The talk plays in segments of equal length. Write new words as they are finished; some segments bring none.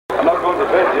I'm not going to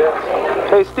bed yet.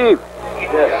 Hey, Steve.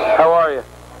 Yes. How are you?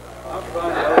 I'm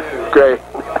fine. Great.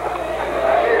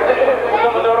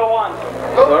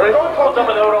 Sorry? What's up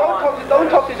with Odo One? Don't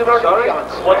talk to these American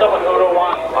peons. What's up with Odo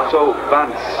One? So,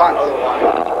 Vance.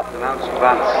 Pronounce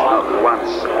Vance, not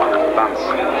Vance. Vance.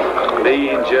 Me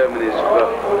in Germany is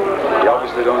you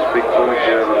obviously don't speak fluent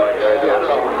German like I do.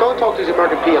 Don't talk to these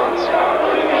American peons.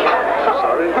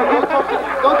 Sorry?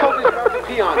 Don't talk to these American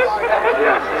peons.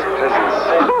 Yes, it's peasants.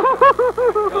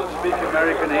 He can't speak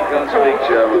American, he can't speak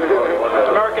German.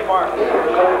 Whatever. American Mark.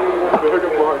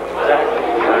 American Mark.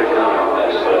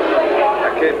 I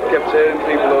kept hearing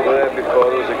people over there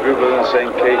before. There was a group of them saying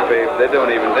kayfabe.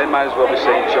 They might as well be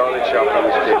saying Charlie Chaplin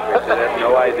is kayfabe. They have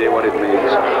no idea what it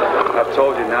means. I've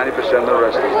told you, 90% of the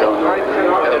wrestlers don't know.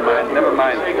 Never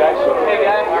mind.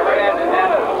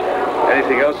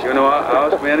 Anything else? You want to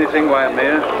ask me anything while I'm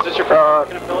here? Is this your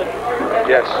first affiliate?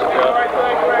 Yes.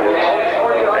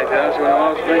 Anything else you want to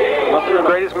ask me? What's the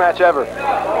greatest match ever?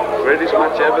 Greatest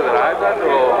match ever that I've had,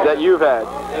 or that you've had?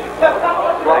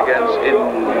 Against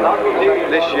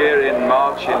this year in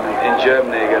March in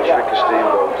Germany against Ricky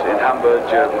Steamboat in Hamburg,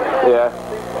 Germany. Yeah.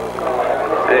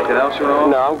 Anything else you want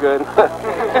to No, I'm good.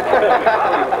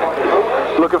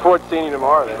 Looking forward to seeing you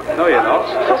tomorrow, then. No, you're not.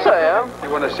 Yes, I am. You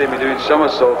want to see me doing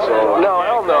somersaults or? No,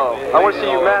 hell no. I want to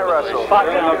see you mat wrestle.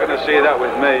 You're not going to see that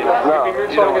with me. No.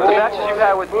 The matches you've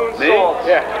had with me?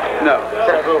 Yeah. No.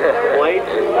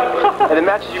 And the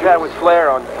matches you've had with Flair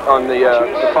on the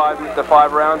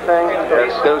five round thing,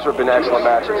 those have been excellent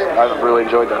matches. I've really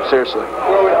enjoyed them, seriously.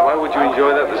 Why would you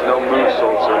enjoy that? There's no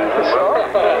moonsaults or anything.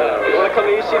 You want to come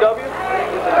to ECW?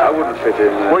 I wouldn't fit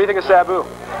in there. What do you think of Sabu?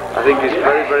 I think he's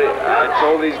very, I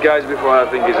told these guys before, I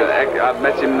think I've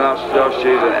met him last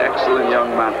year, he's an excellent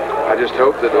young man. I just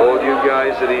hope that all you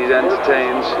guys that he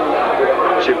entertains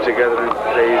chip together and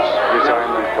pay his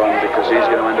retirement fund, because he's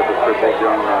going to end up a crippled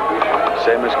young man.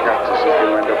 Same as Cactus, he's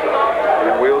going to end up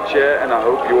in a wheelchair, and I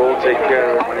hope you all take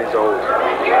care of him when he's old.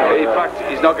 In fact,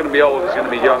 he's not going to be old, he's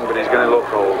going to be young, but he's going to look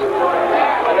old.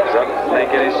 Does that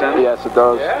make any sense? Yes, it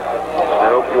does. I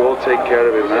hope you all take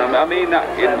care of him. I mean that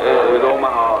with all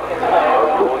my heart. I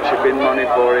hope you all chip in money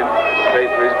for him, pay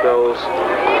for his bills,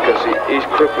 because he's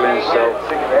crippling himself,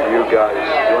 you guys.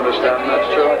 You understand that?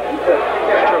 That's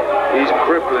true. He's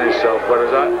crippling himself,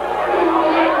 whereas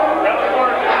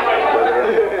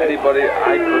anybody,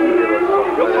 I couldn't give a fuck.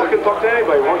 You'll fucking talk to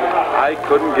anybody, won't you? I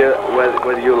couldn't get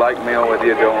whether you like me or whether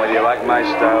you don't, whether you like my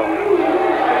style.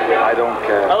 I don't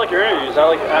care. I like your interviews.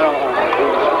 I don't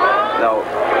know. No,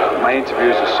 my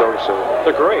interviews are so-so.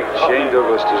 They're great. Shane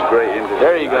Douglas does great interviews.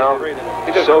 There you go.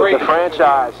 He does So great. The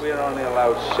franchise. We're only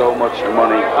allowed so much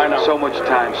money. I know. So much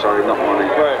time, sorry, not money.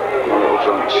 Right. I'm a little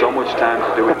drunk. So much time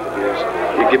to do interviews.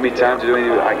 You give me time to do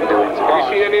interviews, I can do interviews. Have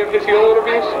you seen any of his heel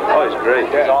interviews? Oh, he's great.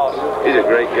 He's awesome. He's a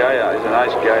great guy. He's a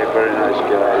nice guy, very nice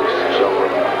guy. He's so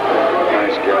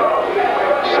nice guy.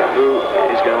 Sabu,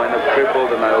 he's going to end up crippled,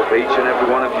 and I hope each and every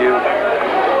one of you.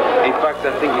 In fact,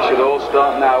 I think you should all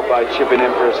start now by chipping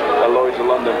in for a Lloyd's of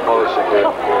London policy.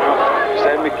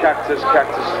 Same with Cactus.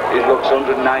 Cactus, he looks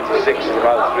 196, he's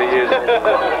about 3 years old.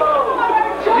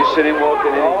 You see him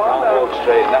walking in, he can't walk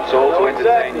straight, and that's all to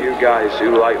entertain you guys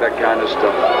who like that kind of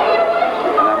stuff.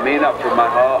 And I mean that from my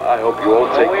heart. I hope you all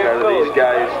take care of these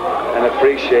guys and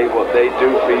appreciate what they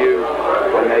do for you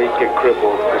when they get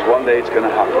crippled, because one day it's going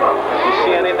to happen. You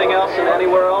see anything else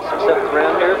anywhere else except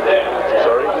around here?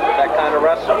 Sorry? That kind of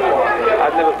wrestling?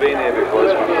 I've never been here before,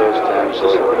 it's my first time.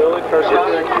 So Really? First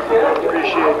time?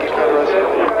 Appreciate this kind of wrestling.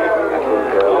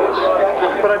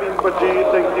 But do you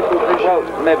think people appreciate? Well,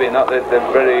 maybe not. They're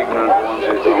very ignorant ones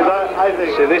who don't. Because I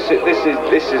think. See, this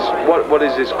is what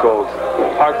is this called?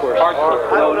 Hardcore.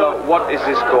 No. What is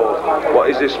this called? What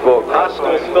is this sport called?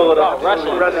 Let's fill it up.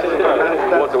 Wrestling.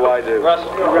 What do I do?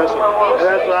 Wrestling. And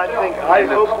that's what I think. I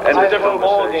hope. and It's a different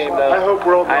ball game, though. I hope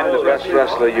we're all. I'm the best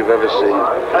wrestler you've ever seen.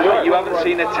 You haven't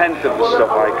seen a tenth of the stuff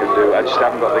I can do. I just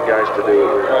haven't got the guys to do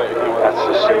it. That's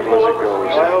as simple as it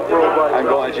goes. I hope we're all. I'm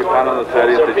going to Japan on the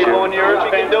 30th of People in June. Europe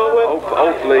you can do it with?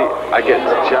 Hopefully, I get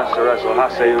the chance to wrestle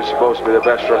Hase, who's supposed to be the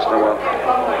best wrestler in the world.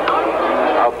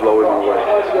 I'll blow him away.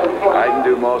 I can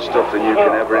do more stuff than you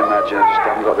can ever imagine. I just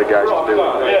haven't got the guys to do it.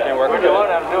 Where did you learn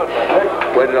how to do it?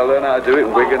 Where did I learn how to do it?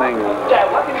 In Wigan, England.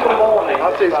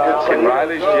 I'll say it's good. In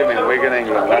Riley's gym in Wigan,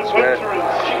 England. That's where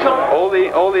all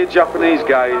the Japanese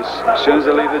guys, as soon as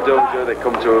they leave the dojo, they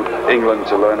come to England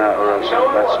to learn how to wrestle.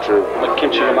 That's true. Like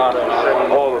Kimchi Yamada.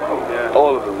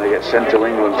 All of them, they get sent to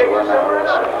England to learn how to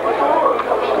wrestle.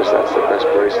 Because that's the best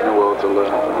place in the world to learn.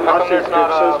 How come there's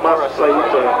not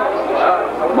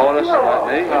More wrestling like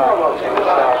me.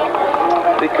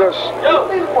 Because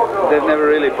they've never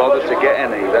really bothered to get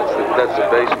any. That's that's the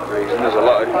basic reason. There's a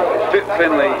lot of...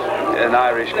 Finlay, an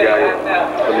Irish guy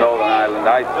from Northern Ireland,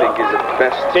 I think is the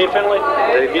best... Dave Finlay?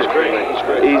 He's great.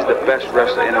 He's the best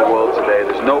wrestler in the world today.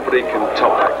 There's nobody can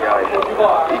top that guy.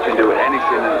 He can do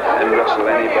anything and wrestle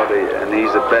anybody, and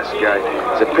he's the best guy.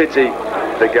 It's a pity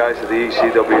the guys at the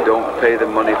ECW don't pay the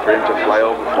money for him to fly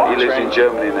over. He lives in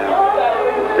Germany now.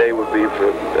 They would be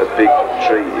for a big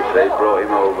treat if they brought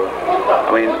him over. I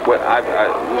mean, it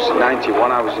was 91,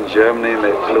 I was in Germany, and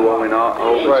they flew Owen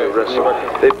over to wrestle.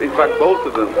 In fact, both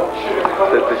of them,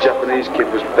 the Japanese kid,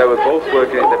 they were both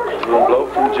working, they flew a bloke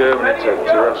from Germany to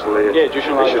wrestle here. Yeah, they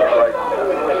should fly.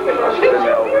 I should bring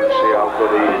it over and see how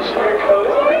good he is.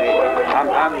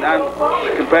 I'm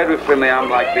compared with Finlay, I'm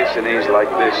like this and he's like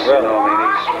this, you know what I mean?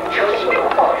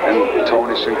 And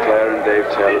Tony Sinclair and Dave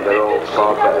Taylor, they're all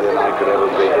far better than I could ever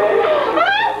be.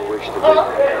 I wish to be.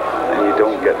 And you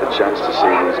don't get the chance to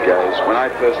see these guys. When I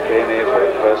first came here for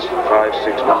the first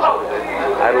 5-6 months,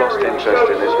 I lost interest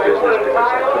in this business because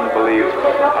I couldn't believe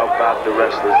how bad the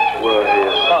wrestlers were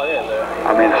here. Oh, yeah.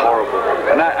 I mean, horrible.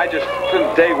 And I just, from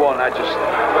day one, I just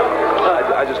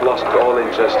lost all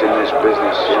interest in this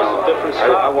business. You know,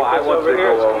 I wanted to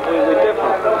go home.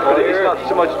 But it's not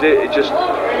so much.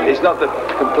 It's not that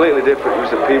completely different. It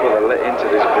was the people that let into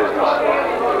this business.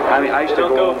 I mean, I used to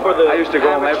go home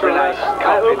every night.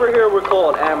 Over here we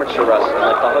call it amateur wrestling,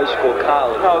 like the high school,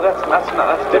 college. No, that's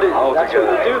different altogether. That's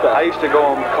what we do that. I used to go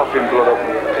home coughing blood up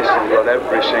and pissing blood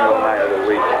every single night of the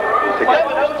week to get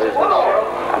to this business.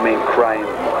 I mean, crying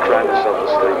myself to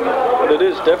sleep. But it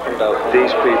is different, though.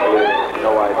 These people have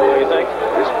no idea. What do you think?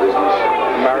 This business.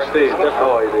 Steve,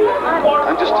 no idea.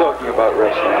 I'm just talking about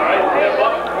wrestling.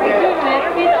 If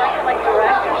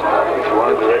you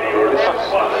want to direct here, this is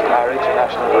our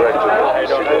international director.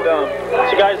 So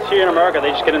guys here in America,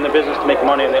 they just get in the business to make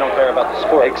money and they don't care about the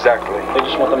sport. Exactly. They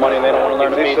just want the money and they don't want to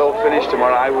learn If this all finished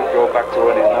tomorrow, I would go back to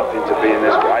earning nothing to be in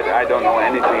this. I don't know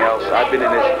anything else. I've been in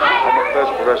this. I'm my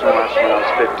first professional wrestler when I was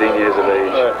 15 years of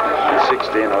age. At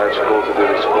 16, I left school to do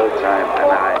this full time, and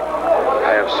I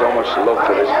have so much love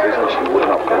for this business you would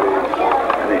not believe.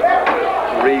 And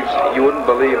Reeves, you wouldn't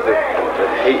believe the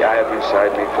hate I have inside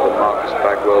me for the Marcus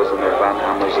Bagwells and the Van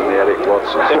Hammers and the Eric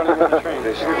Watsons.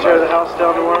 You tear the house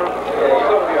down tomorrow?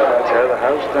 Tear the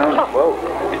house down? Well,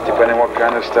 depending what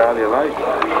kind of style you like.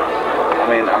 I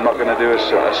mean, I'm not going to do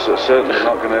certainly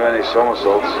not going to do any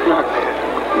somersaults.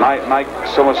 My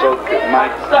somersault,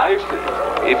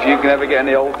 if you can ever get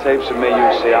any old tapes of me,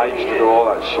 you'll see I used to do all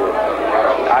that shit.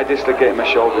 I dislocated my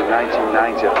shoulder in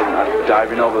 1990, I think,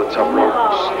 diving over the top rope.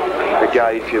 The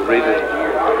guy, if you read it,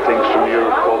 things from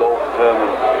Europe called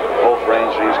Ulf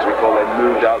Ranger used to be called, they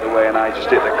moved out of the way and I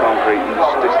just hit the concrete and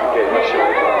just dislocated my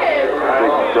shoulder. I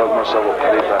drug myself up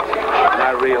pretty bad. And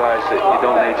I realised that you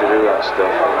don't need to do that stuff.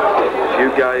 If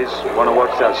you guys want to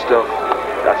watch that stuff,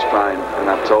 that's fine. And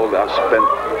I've spent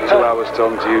 2 hours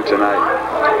talking to you tonight.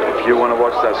 If you want to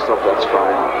watch that stuff, that's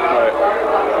fine.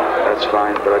 That's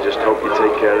fine, but I just hope you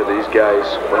take care of these guys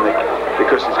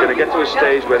because it's going to get to a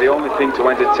stage where the only thing to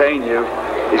entertain you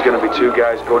is going to be 2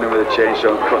 guys going in with a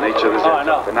chainsaw and cutting each other's heads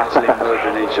off and actually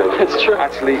murdering each other. It's true.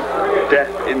 Actually,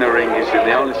 death in the ring is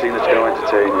the only thing that's going to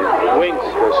entertain you. Wings.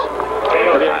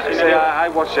 I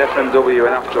watch FMW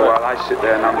and after a while I sit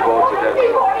there and I'm bored to death.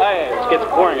 Hey, it gets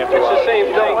boring after a while. It's the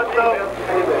same thing.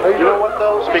 You know what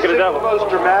though? Speaking of the devil. The most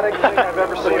dramatic thing I've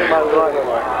ever seen in my life.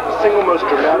 The single most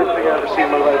dramatic thing I've ever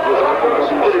seen in my life was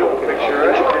a video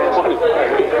picture.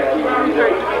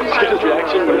 His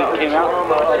reaction when it came out.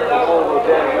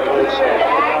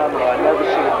 I've never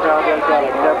seen a crowd like that.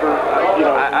 I've never, you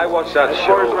know. I watched that as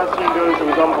show. As far as wrestling goes, it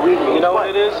was unbelievable. You know what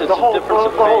it is? It's the whole, a difference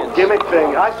of the whole fans. gimmick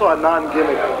thing. I saw a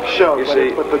non-gimmick show,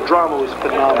 but the drama was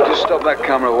phenomenal. Just stop that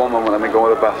camera one moment. Let me go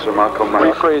to the bathroom. I'll come back.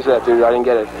 Rephrase that, dude. I didn't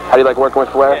get it. How do you like working with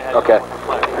Flair? Okay.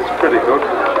 It's pretty good.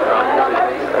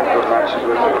 Good matches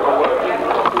with him.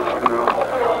 You know,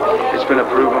 it's been a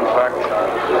proven fact that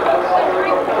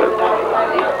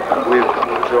we've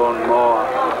drawn more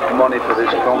money for this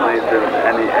company than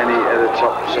any of the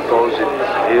top supposed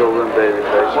heel and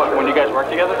babyface. When you guys work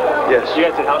together? Yes. You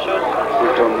guys did house shows?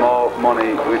 We've done more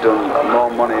money. We've done more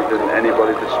money than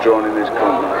anybody that's drawn in this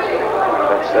company.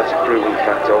 That's a proven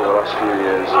fact over the last few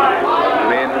years.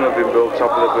 Me and him have been built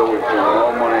top of the bill. We've done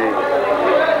more money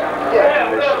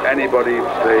than anybody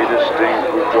paid us.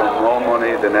 We've drawn more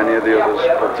money than any of the others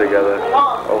put together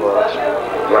over the last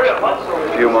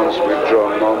few months. We've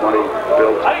drawn more money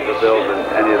built top of the bill than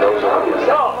any of those others.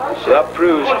 So that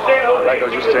proves, like I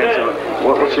was just saying to him,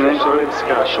 what's your name, sorry?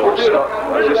 Scott.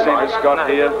 I was just saying to Scott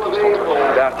here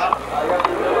that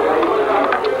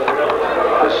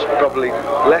the there's probably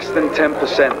less than 10%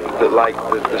 that like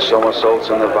the somersaults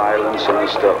and the violence and the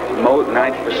stuff.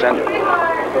 90%,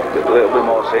 a little bit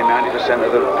more, say 90%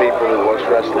 of the people who watch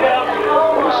wrestling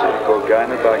want to see a good guy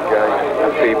and a bad guy,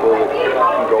 and people that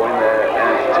can go in there and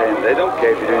entertain. They don't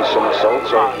care if you're doing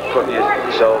somersaults or cutting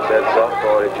yourselves heads off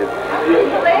or if you're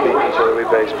beating each other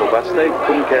with baseball bats. They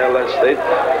couldn't care less.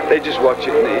 They just watch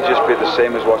it and it'd just be the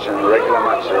same as watching a regular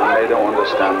match, and they don't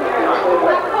understand.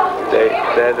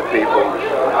 They're the people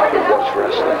who watch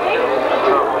wrestling.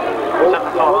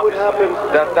 What would happen?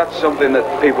 That's something that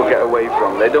people get away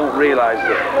from. They don't realise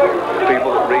that the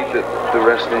people that read the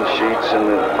wrestling sheets and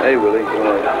hey Willie, you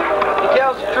know. He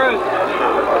tells the truth.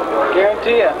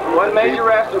 Guarantee you. One major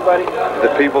wrestler, buddy.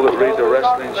 The people that read the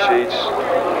wrestling sheets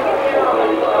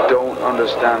don't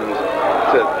understand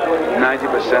that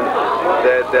 90%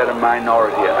 they're a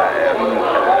minority,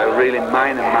 a really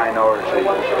minor minority.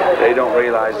 They don't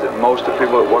realise that most of the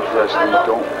people that watch wrestling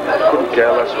couldn't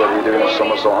care less whether you're doing a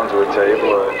somersault onto a table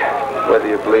or whether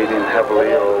you're bleeding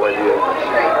heavily or whether you're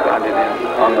landing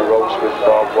on the ropes with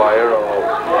barbed wire, or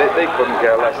they couldn't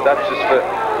care less. That's just for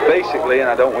basically, and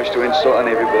I don't wish to insult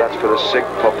any of you, but that's for the sick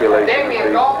population of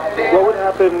people. What would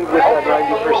happen with that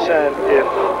 90%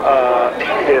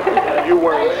 if you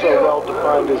weren't so well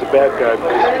defined as a bad guy?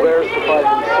 Because Flair's defined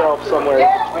himself somewhere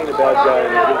between a bad guy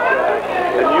and a good guy,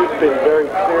 and you've been very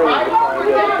clearly defined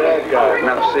as a bad guy.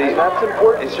 Now see, and that's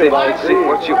important.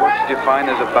 What you define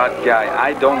as a bad guy,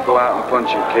 I don't go out and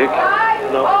punch and kick.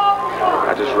 No.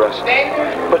 I just wrestle.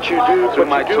 But you do. Through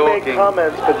my talking, make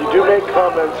comments. But you do make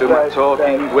comments. Through my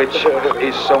talking, which is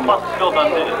somewhat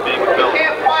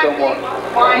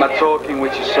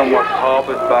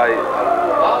harboured by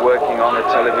working on a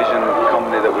television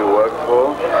company that we work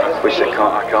for, which I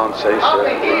can't say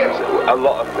certain things. A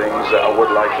lot of things that I would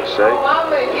like to say.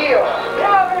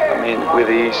 I mean, with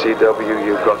the ECW,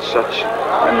 you've got such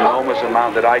an enormous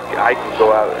amount that I could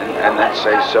go out and then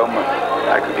say so much.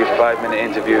 I could give 5-minute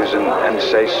interviews and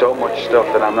say so much stuff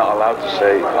that I'm not allowed to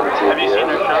say on TV. Have you seen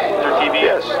their TV?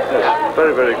 Yes,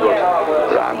 very, very good.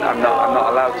 But I'm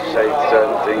not allowed to say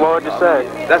certain things. What would you say?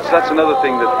 That's another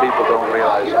thing that people don't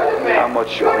realise, how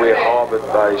much we're harboured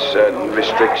by certain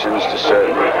restrictions to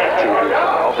certain TV.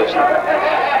 Obviously,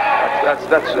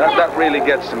 that really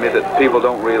gets to me, that people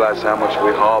don't realise how much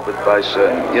we're harboured by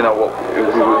certain, you know,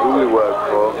 who we work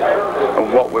for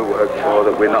and what we work for,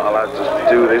 that we're not allowed to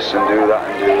do this and do that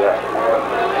and do that.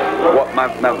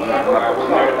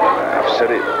 I've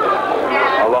said it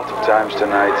a lot of times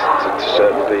tonight to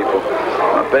certain people.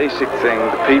 My basic thing,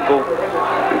 the people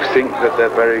who think that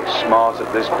they're very smart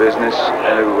at this business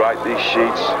and who write these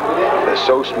sheets, they're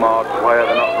so smart, why are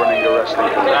they not running a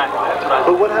wrestling company?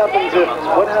 But what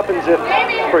happens if,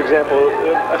 for example,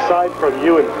 aside from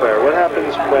you and Flair, what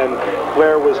happens when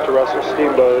Flair was to wrestle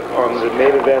Steamboat on the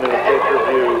main event in a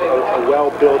pay-per-view, a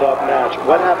well-built-up match?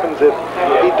 What happens if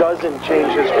he doesn't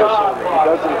change his persona? He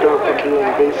doesn't go from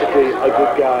being basically a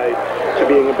good guy to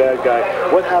being a bad guy.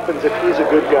 What happens if he's a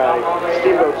good guy,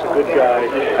 Steamboat's a good guy,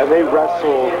 and they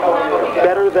wrestle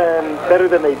better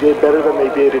than they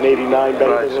did in '89,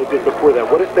 better than they did before that?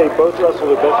 What if they both wrestle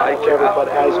the best of each other, but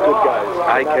as good guys?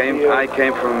 I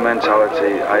came from a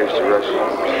mentality. I used to wrestle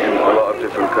in a lot of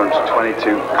different countries,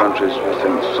 22 countries, I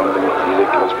think something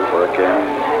ridiculous before I came.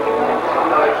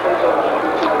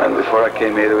 And before I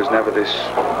came here, there was never this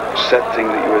set thing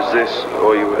that you was this,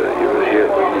 or you were a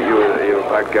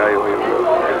bad guy, or you were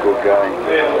a good guy.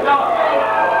 And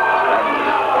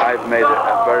I've made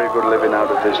a very good living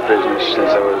out of this business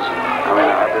since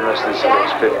I've been wrestling since I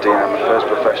was 15. I'm my first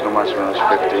professional match when I was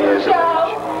 15 years of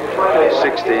age. At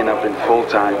 16, I've been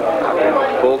full-time. I've been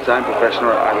full-time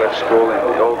professional. I left school in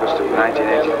August of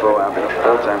 1984. I've been a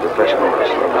full-time professional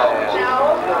wrestler ever since.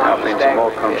 I've been to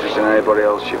more countries than anybody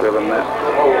else you've ever met.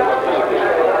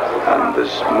 And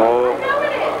there's more.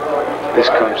 This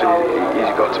country,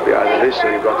 you've got to be either this or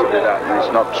you've got to be that, and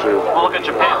it's not true. Well, look at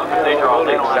Japan. They draw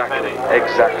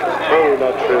Exactly. Totally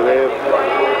not true. They have,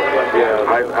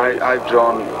 I've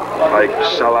drawn like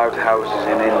sell-out houses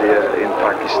in India, in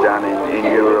Pakistan, in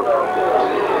Europe,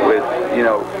 with, you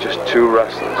know, just 2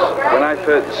 wrestlers. When I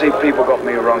first, people got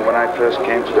me wrong, when I first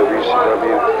came to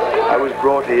WCW, I was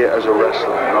brought here as a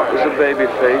wrestler, not as a baby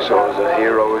face or as a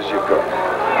hero as you could.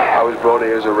 I was brought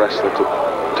here as a wrestler to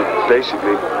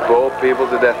basically bore people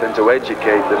to death and to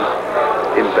educate them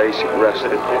in basic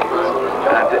wrestling.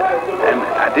 And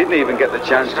I didn't even get the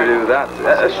chance to do that.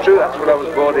 That's true, that's what I was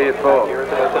brought here for,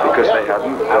 because they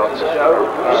hadn't got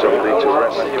somebody to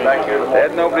wrestle. They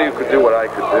had nobody who could do what I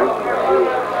could do.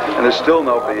 And there's still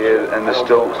nobody here, and there's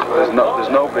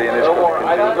nobody in this country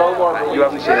can do. You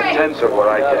haven't seen a tenth of what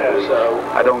I can do.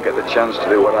 I don't get the chance to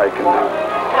do what I can do.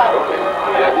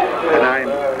 And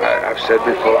I've said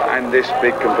before, I'm this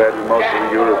big compared with most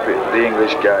of the the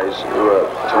English guys who are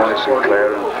Tony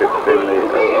Sinclair and Fit Finlay.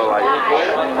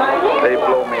 They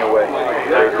blow me away.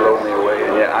 They blow me away.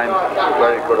 And yet I'm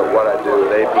very good at what I do.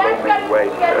 They blow me away.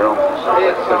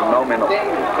 They're phenomenal.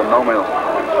 Phenomenal.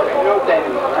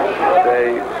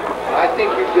 I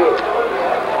think you do.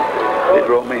 They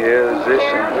brought me here as this,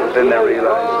 and then they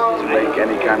realised to make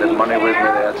any kind of money with me,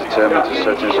 they had to turn me to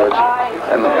such and such.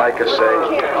 And like I say,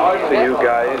 for you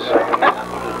guys,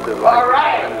 the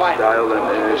style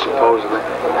and supposedly,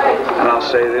 and I'll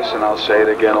say this and I'll say it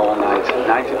again all night,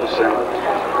 90%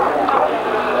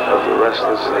 of the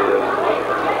wrestlers that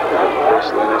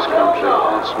wrestle in this country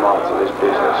aren't smart to this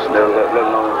business. Let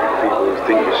alone people who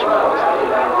think you're smart.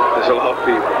 There's a lot of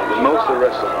people, but most of the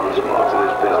wrestlers aren't smart to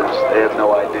this business. They have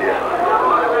no idea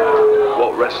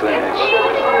what wrestling is.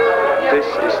 This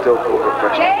is still called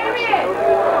professional wrestling,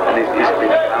 and it's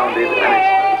been founded and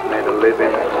it's made a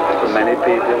living for many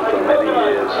people for many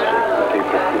years.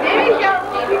 People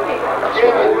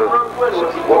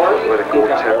what they call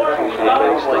territories were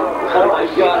based on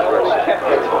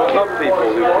not people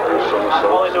who do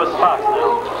somersaults.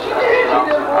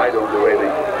 I don't do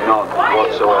anything, none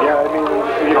whatsoever. Yeah, I mean,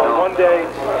 you know, one day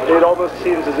it almost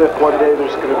seems as if one day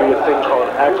there's going to be a thing called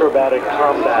acrobatic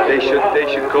combat. They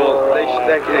should call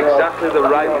exactly the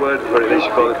right word for it. They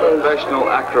should call it professional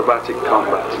acrobatic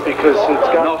combat. Because it's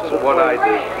got not what I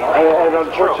do. And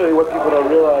unfortunately, what people don't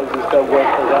realize is that what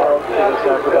allowed for this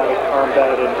acrobatic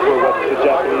combat and for what the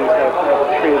Japanese have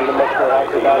created a much more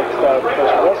acrobatic style of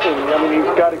professional wrestling. I mean,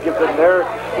 you've got to give them their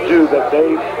due that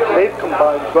they've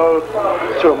combined both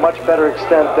to a much better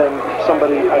extent than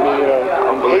somebody. I mean, you know,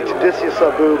 I hate to diss you,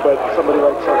 Sabu, but somebody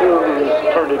like Sabu who has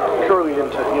turned it purely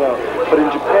into, you know. But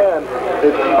in Japan,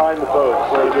 they've combined the both,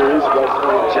 where there is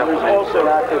wrestling. There's also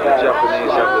acrobatics. The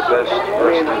Japanese have the best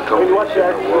wrestling company. When you watch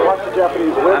the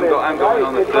Japanese women, I'm going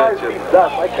on the third tip.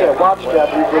 I can't watch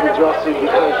Japanese women's wrestling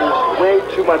because there's way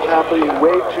too much happening,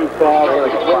 way too fast,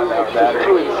 it's just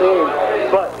too insane.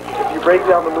 But if you break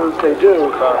down the moves they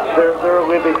do, they're a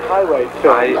living highlight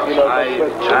film. You know,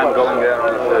 I'm going there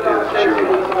on the 30th of June.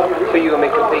 Who are you going to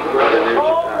make compete with? The New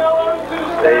Japan.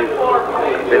 They've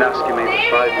been asking me for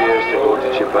 5 years to go to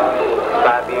Japan.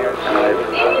 5 years? And I've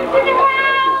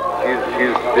few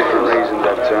different reasons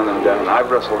I've turned them down. I've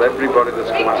wrestled everybody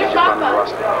that's come out of Japan in the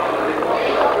last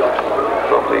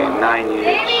probably 9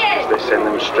 years. They send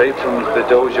them straight from the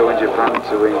dojo in Japan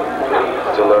to England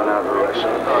to learn how to wrestle.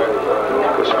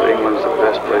 Because England's the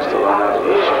best place to learn how to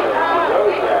wrestle.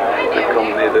 The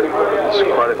company, there's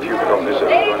quite a few companies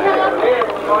that are running the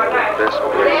best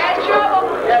place to learn.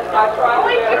 I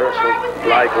wrestled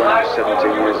like when I was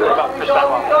 17 years old.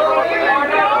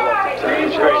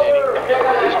 He's great.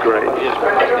 He's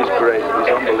great. He's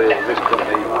unbelievable. This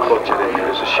company butchered him. It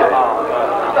was a shame.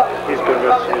 He's been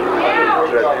wrestling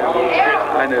dreadful.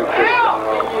 I knew Chris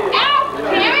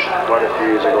quite a few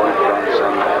years ago in France,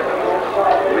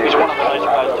 and he's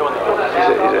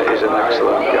an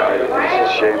excellent guy.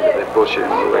 It's a shame that they butchered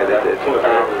him the way they did.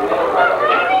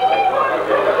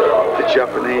 The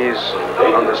Japanese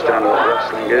understand what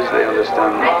wrestling is. They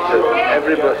understand that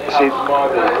everybody. See,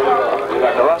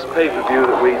 the last pay-per-view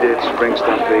that we did, Spring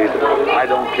Stampede, I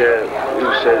don't care who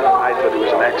said, I thought it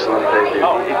was an excellent pay-per-view.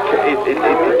 It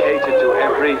catered to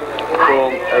every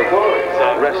form of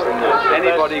wrestling that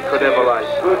anybody could ever like.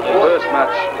 The first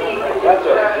match was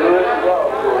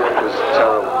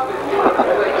terrible.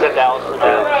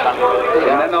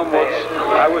 From then onwards,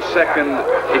 I was second.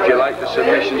 If you like the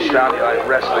submission style, you like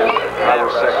wrestling, I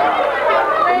was second.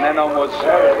 From then onwards,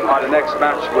 the next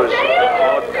match was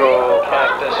hardcore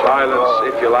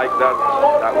violence. If you like that,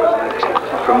 that was next.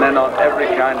 From then on, any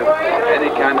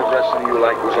kind of wrestling you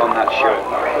like was on that show.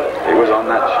 It was on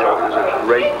that show. It was a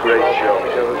great, great show.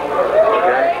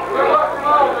 Okay?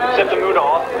 Except the mood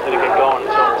off, did it get going?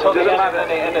 So doesn't matter.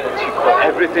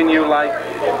 Everything you like,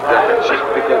 just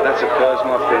because that's a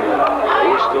personal opinion. It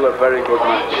was still a very good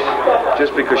match.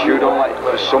 Just because you don't like,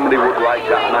 because somebody would like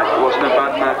that match. It wasn't a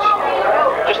bad match.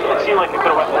 Just it seemed like it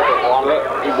could have went a little bit longer.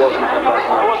 It wasn't a bad match.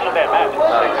 It wasn't a bad match.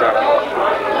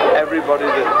 Exactly. Everybody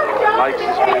that likes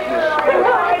this business would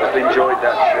have enjoyed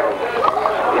that show.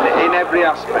 In every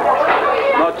aspect.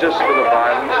 Not just for the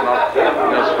violence, not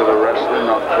just for the wrestling,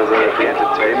 not for the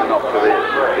entertainment, not for the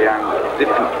angle.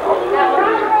 Different. It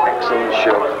was an excellent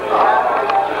show.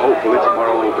 Hopefully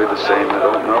tomorrow will be the same. I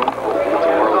don't know. Hopefully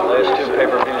tomorrow will be the same. Those two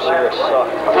pay-per-views here suck.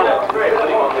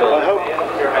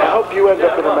 I hope you end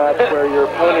up in a match where your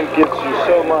opponent gives you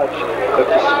so much that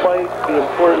despite the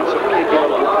importance of keeping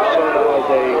up your persona as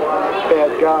a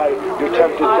bad guy, you're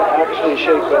tempted to actually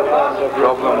shake the hands of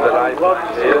your problem that I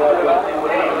hear.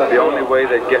 The only way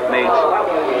they get me to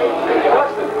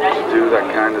do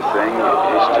that kind of thing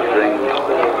is to bring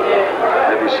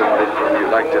maybe somebody from you,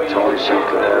 like the Tony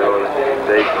Sinclair or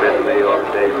Dave Finley or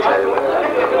Dave Taylor,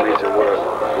 for me to work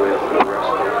with the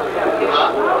wrestler.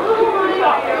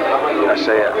 Because I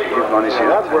say, you've only seen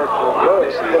that work for both.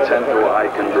 It's Nintendo what I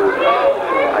can do.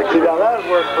 Now that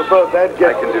work for both. I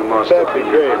can do more stuff than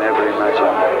you can ever imagine.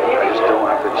 I just don't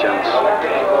have the chance.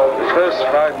 The first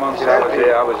 5 months out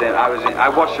here, I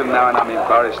watch them now and I'm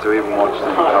embarrassed to even watch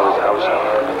them.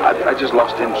 I just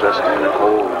lost interest in the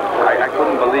whole. I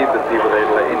couldn't believe the people they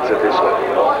let into this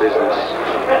business.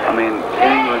 I mean, in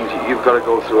England, you've got to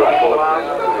go through a full.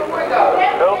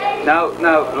 Now,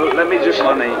 let me just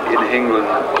money in England.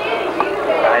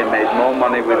 I made more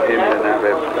money with him than I've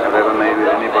ever made with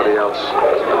anybody else.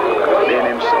 Me and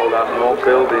him sold out more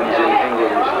buildings in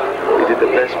England. We did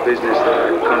the best business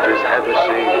that the country's ever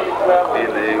seen. Me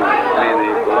and the England.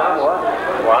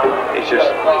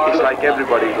 It's like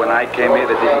everybody. When I came here,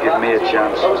 they didn't give me a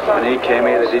chance. When he came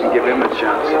here, they didn't give him a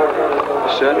chance.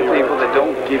 Certain people, they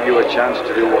don't give you a chance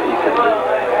to do what you can do.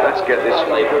 Let's get this,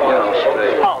 straight. Why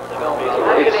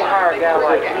did they hire a guy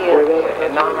like him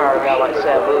and not hire a guy like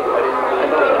Sabu?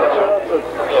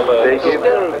 They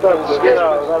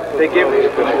give,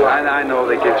 and I know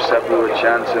they give Sabu a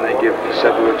chance, and they give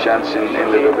Sabu a chance in the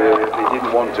WWE. He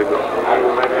didn't want to go.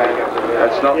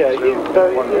 That's not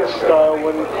true. His style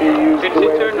wouldn't be used the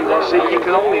way. See, you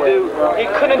can only do. He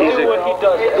couldn't do what he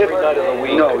does every night of the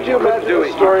week. No, you couldn't do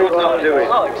it. You could not do it.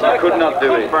 You could not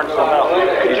do it.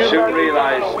 You'd soon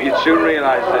realize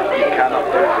that you cannot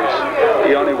do this.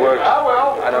 He only works.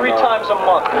 I don't know. 3 times a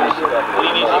month.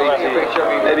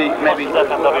 Maybe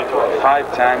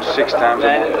 5 times, 6 times a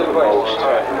month at the most.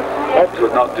 He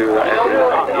could not do that every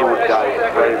night. He would die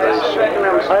very, very soon.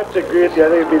 I have to agree with you. I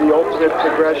think it'd be the ultimate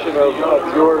progression of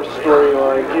your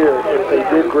storyline here if they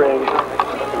did bring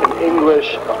an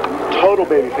English total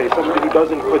babyface, somebody who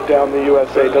doesn't put down the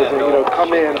USA, doesn't,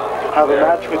 come in, have a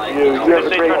match with you, you have a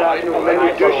great match, and then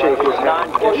you do shake his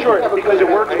hand. Well, sure, because it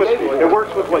works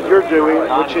with what you're doing,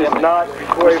 which is not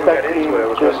respecting the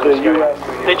U.S.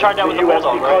 They tried that with the U.S.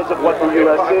 because of what the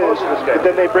U.S. is, but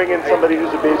then they bring in somebody who's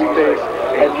a babyface,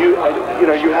 and you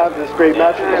have this great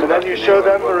match with them, and then you show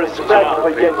them the respect,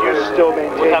 but yet you still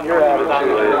maintain your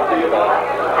attitude.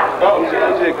 He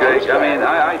did great. I mean,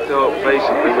 I thought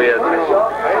basically we had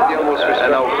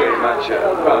an okay match at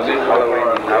Halloween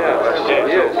last year.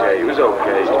 He was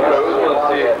okay.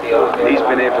 He's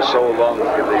been here for so long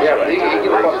at least. He's been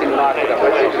here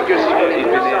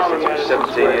since he was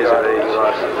 17 years of age.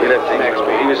 He left England.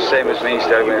 He was the same as me. He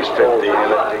started when he was 15. He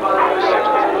left England when he was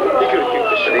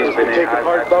 16. But he's been here. Taking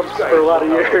hard bumps for a lot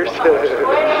of years.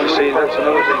 You see, that's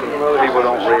another thing people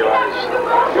don't realise.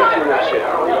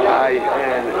 I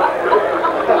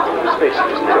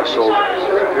wrestled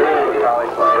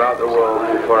throughout the world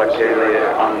before I came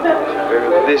here, and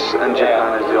this and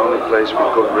Japan is the only place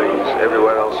with good rings.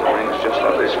 Everywhere else it rings just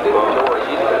like this. You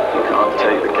can't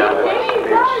take the kind of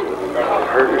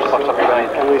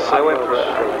abuse. I went for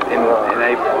in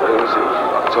April, it was in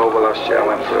October last year, I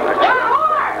went for an X-ray.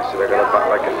 I got a back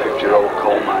like a 50-year-old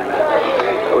coal miner.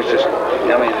 It was just,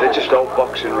 they're just old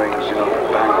boxing rings,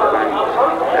 bang, bang,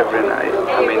 every night.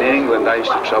 I mean, in England, I used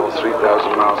to travel 3,000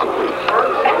 miles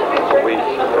a week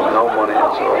from no money at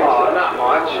all.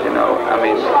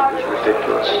 It was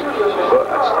ridiculous. But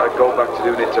I go back to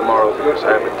doing it tomorrow because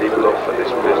I have a deep love for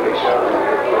this business.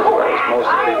 Whereas most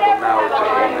of the people now just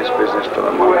want this business for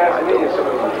the money. I don't.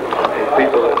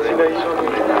 People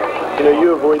that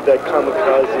you avoid that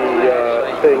kamikaze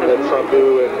thing that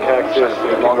Sabu and Cactus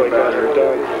and people like that are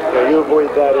done. You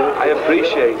avoid that. I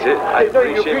appreciate it. I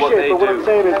appreciate what they do. What I'm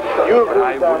saying is, you avoid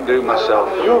I wouldn't do myself.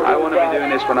 I want to be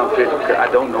doing this when I'm fit. I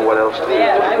don't know what else to do.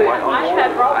 Quite honestly,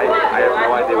 I have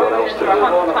no idea what else to do.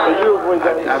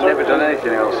 I've never done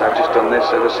anything else. I've just done this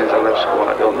ever since I left school.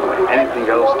 I don't know anything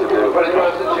else to do. So,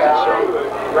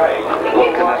 what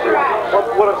can I do?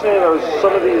 What I'm saying though is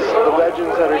some of the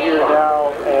legends that are here now,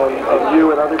 and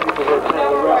you and other people who are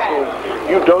currently wrestling,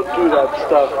 you don't do that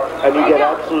stuff, and you get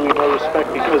absolutely no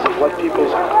respect because of what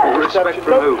people's Respect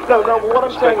from who? No, what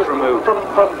I'm saying is from the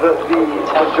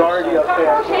majority of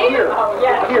fans here. I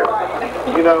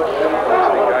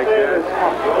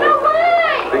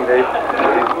think they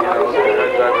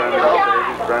drive around in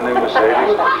Mercedes, brand new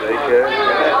Mercedes, they care.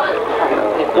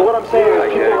 But what I'm saying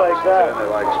is people like that.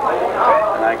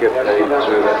 And I get paid through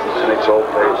that, and it's all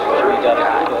paid through.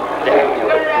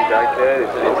 I care.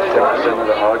 It's 10%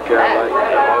 of the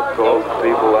hardcore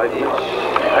people like me.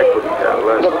 I couldn't care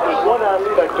less. No, but there's one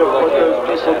aspect of what those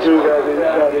people do that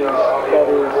is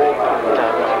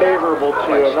favorable to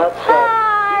you, and that's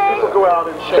that people go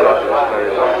out and share.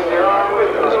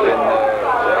 There's been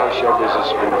the house show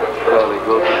business has been fairly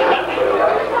good.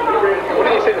 What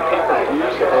do you say to people who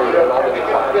use it and all the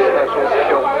specials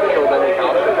killed any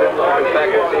concert? In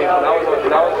fact, when I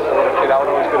was a little kid, I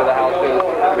would always go to the house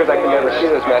because I could never see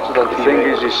those matches on TV. The thing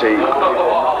is, you see,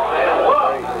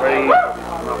 very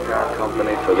knockout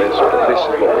company for this, but this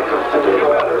is what we have to do.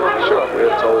 Sure.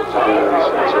 We're told to do this,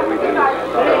 and so we do.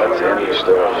 That's the end of the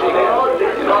story.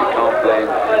 You can't blame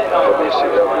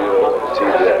WCW or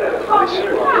TBS. This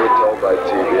is what we're told by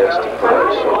TBS to put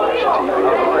out so much TV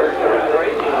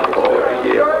or a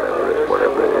year,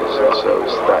 whatever it is. And so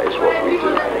that is what we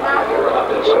do.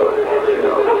 And so,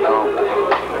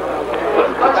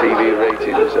 the TV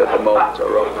ratings at the moment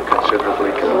are up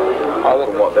considerably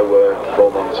from what they were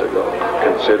 4 months ago.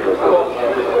 Considerably.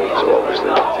 So obviously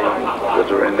the team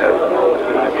that are in there at the moment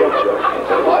are doing a good job.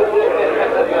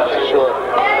 Sure.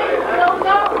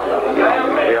 We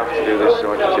have to do this so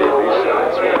much TV, so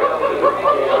that's what we have to do.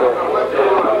 Sure.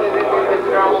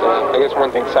 I guess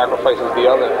one thing sacrifices the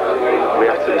other. We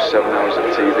have to do 7 hours of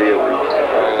TV a week.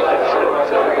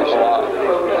 That's a lot.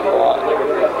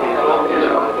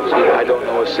 I don't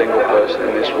know a single person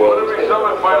in this world,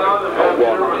 not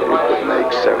one, who could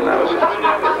make 7 hours of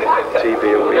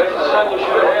TV a week.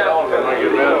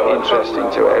 Interesting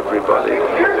to everybody.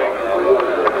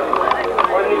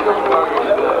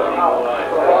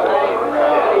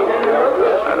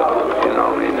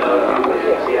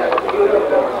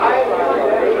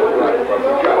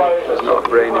 There's not a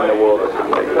brain in the world that could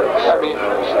make that. I mean,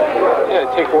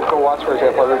 take Phil Watts, for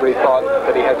example. Everybody thought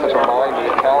that he had such a mind and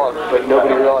a talent, but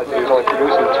nobody realized he was only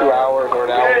producing 2 hours or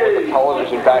an hour worth of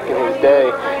television back in his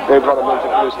day. They brought him in to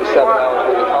produce the 7 hours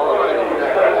worth of television.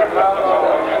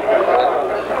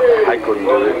 I couldn't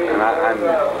do it, and I'm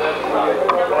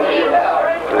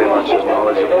pretty much as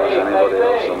knowledgeable as anybody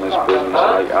else on this business.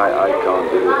 I can't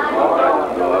do it. I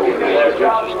don't know. I wouldn't. There's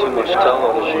just too much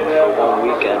television for one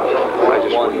weekend. I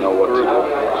just wouldn't know what to do.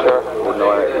 Sure. Wouldn't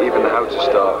know even how to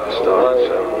start. So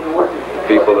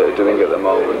people that are doing it at the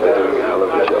moment, they're doing a hell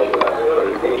of a job, a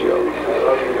very good job.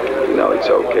 It's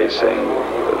okay saying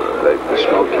that they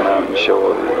smoke him out and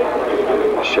show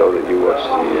the show that you watched.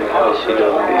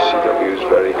 ECW is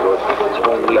very good.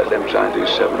 Let them try and do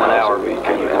 7 hours a week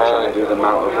and try and do the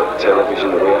amount of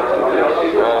television that we have to do.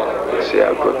 Let's see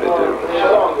how good they do.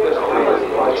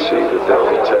 Let's see that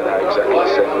they'll turn out exactly the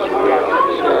same as we are.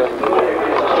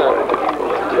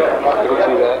 I can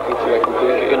see that.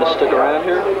 Completely. You're going to stick around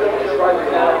here?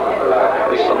 At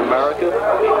least in America?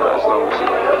 As long as it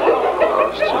lasts,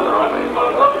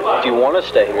 Do you want to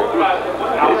stay here?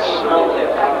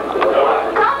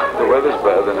 The weather's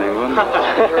better than England.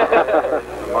 The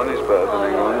money's better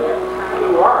than England.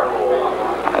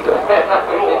 I don't know.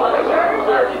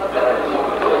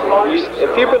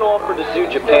 If you've been offered to do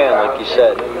Japan, like you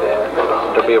said,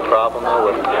 would there be a problem though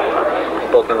with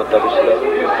booking with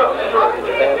WCW?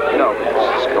 Japan? No,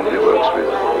 because this company works with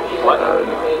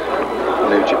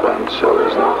New Japan, so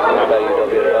there's no. What about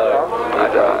UWF? I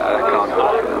can't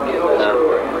book them.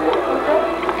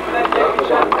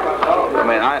 I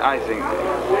mean, I think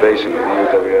basically the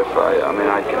UWF,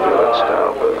 I can do that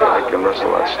style, but I can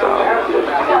wrestle that style.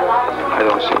 I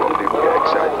don't see what people get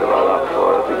excited about that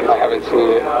for. I think I haven't seen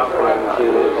it.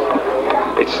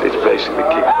 It's basically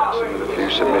kickboxing with a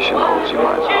few submission holds. You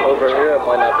might as well. Over here it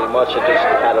might not be much. It just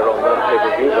had it on one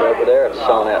pay-per-view, but over there it's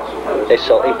selling out. They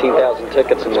sell 18,000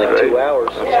 tickets in like 2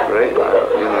 hours. That's great. But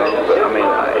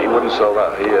he wouldn't sell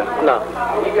that here. No.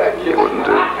 He wouldn't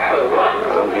do. I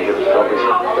don't think it's probably.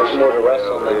 There's more to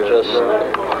wrestling than just.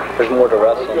 There's more to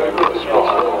wrestling than just.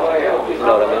 You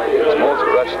know what I mean? There's more to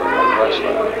wrestling than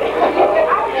wrestling.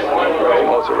 There's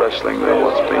more to wrestling than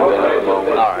what's being done at the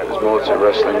moment. There's more to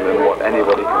wrestling than what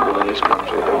anybody can do in this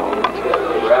country at the moment.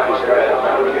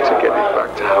 To get it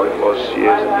back to how it was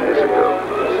years and years ago.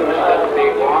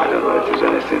 I don't know if there's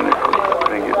anything that could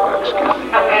bring it back, excuse me.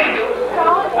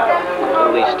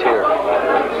 At least here.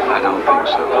 I don't think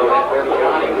so.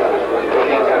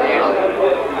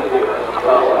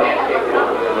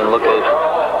 Look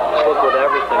at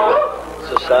everything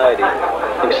with society. I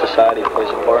think society plays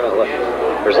a part in it.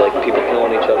 There's like people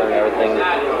killing each other and everything.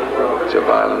 It's a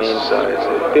violent society.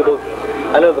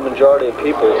 I know the majority of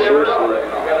people seriously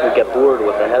would get bored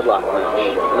with a headlock match.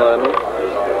 You know what I mean?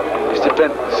 It's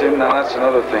dependent. See, now that's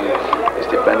another thing. It's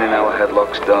depending how a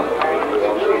headlock's done.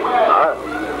 I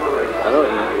know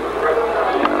what you mean.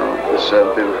 You know, there's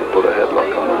certain people who put a headlock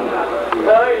on them.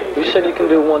 You said you can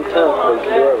do 110, what you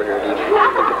can do over here. Do you think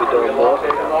you'll be doing more?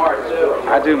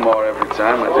 I do more every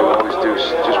time. I do always do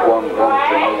just one thing.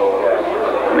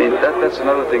 I mean, that's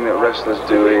another thing that wrestlers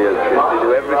do here. They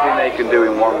do everything they can do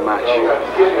in one match.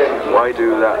 Why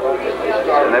do that?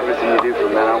 And everything you do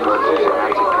from then onwards is an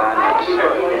anticlimax.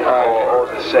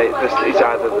 Or it's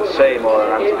either the same or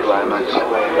an anticlimax.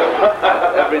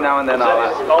 Every now and then I'll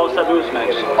add... All Sabu's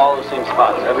matches, all the same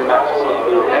spots, every match is the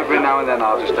same. Every now and then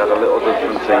I'll just add a little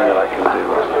different thing that I can do.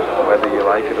 Whether you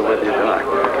like it or whether you don't, I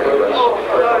can care less.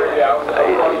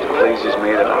 It pleases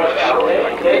me that I'm just showing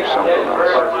I can do something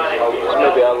else. So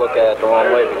maybe I look at it the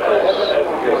wrong way because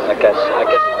I guess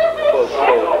quote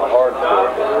hardcore.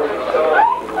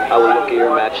 I would look at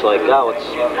your match like, oh, it's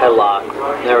headlock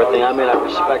and everything. I mean, I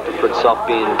respect it for itself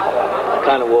being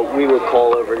kind of what we would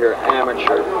call over here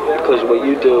amateur, because what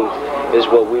you do is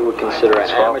what we would consider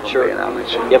amateur.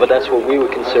 Yeah, but that's what we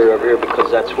would consider over here because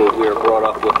that's what we were brought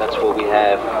up with. That's what we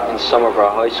have in some of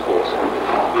our high schools.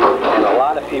 And a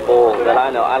lot of people that I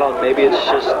know, maybe it's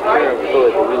just here in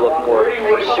Philly, but we look more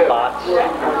for spots.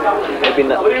 Maybe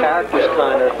not characters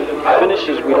kind of,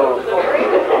 finishes we don't,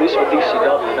 at least with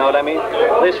DCW, you know what I mean?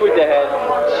 Last week they had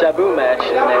Sabu match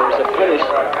and there was a finish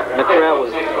and the crowd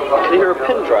was, you could hear a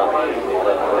pin drop.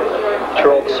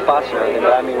 Sure, all the spots and everything,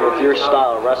 but I mean with your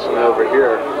style of wrestling over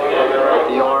here,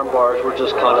 the arm bars were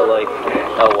just kind of like,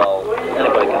 oh well,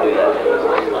 anybody can do that.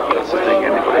 That's the thing,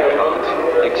 anybody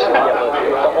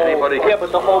can't.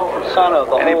 But the whole persona,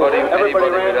 everybody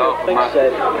around here thinks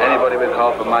that... Anybody with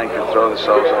half a mind can throw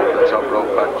themselves over the top rope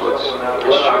backwards.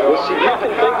 Well, see, you can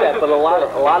think that, but a lot of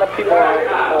people,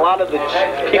 a lot of the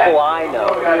people I know,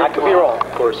 I could be wrong,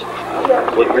 of course,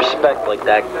 with respect like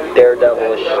that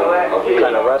daredevilish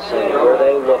kind of wrestling, where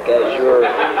they look at your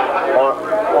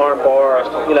arm bar,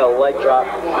 you know, leg drop,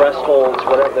 rest holds,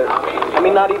 whatever. I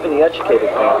mean, not even the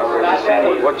educated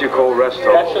ones. What do you call rest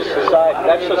holds? That's just society.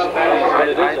 That's just what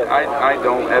it is. I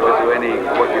don't ever do any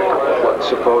what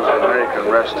supposed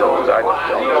American rest holds. I don't.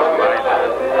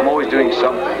 I'm always doing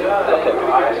something. Okay.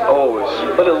 Always.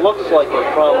 But it looks like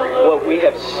it from what we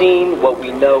have seen, what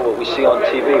we know, what we see on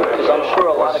TV. Because I'm sure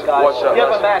a lot of guys. You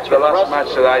have a match. The last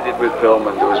match that I did with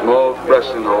Pillman, there was more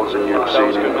wrestling holds than you've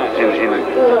seen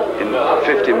in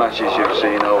 50 matches you've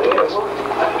seen over the last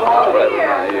whatever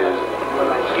that is.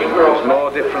 There's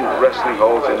more different wrestling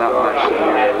holds in that match than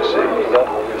you've ever seen.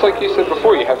 It's like you said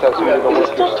before, you have to have somebody to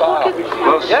work your style.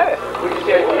 Well, Yeah.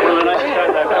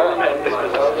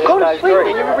 Go to sleep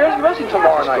and you'll be wrestling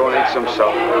tomorrow night. go and eat some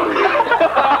salt.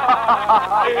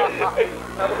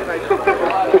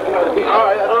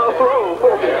 Alright,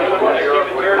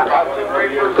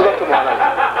 good luck tomorrow night.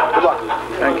 Good luck.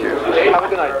 Thank you. Have a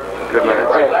good night. Good night.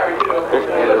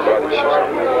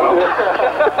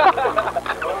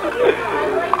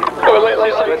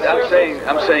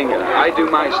 I'm saying, I do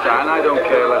my style, and I don't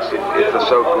care less if the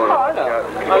so-called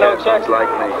fans like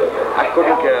me. I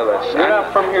couldn't care less. You're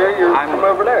not from here, you're from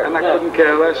over there. And I couldn't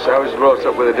care less. I was brought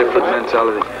up with a different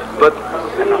mentality. But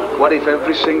what if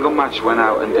every single match went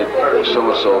out and did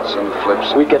somersaults and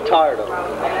flips? We get tired of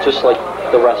it, just like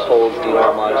the rest holds, the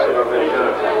arm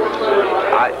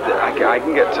I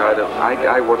can get tired of.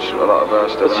 I watch a lot of our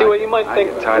stuff. But see, what you might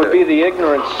think would be the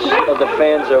ignorance of the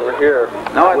fans over here.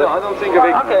 No, I don't think of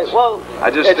ignorance. Okay, well, I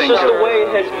just it's think just the way it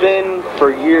has been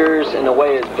for years and the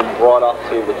way it's been brought up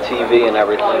to with TV and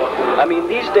everything. I mean,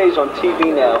 these days on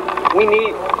TV now, we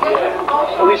need,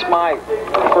 at least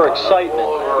for excitement,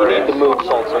 you need the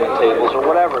moonsaults on the tables or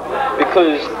whatever,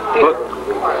 because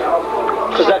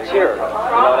that's here.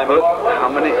 You know what I mean? But how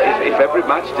many? If every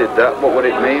match did that, what would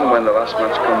it mean when the last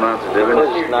match come round to doing it?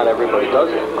 Because not everybody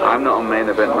does it. I'm not a main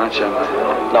event match, am I?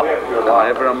 No. Am I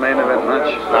ever a main event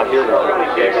match? Not here, no.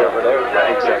 Except for there.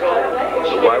 Exactly.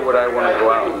 So why would I want to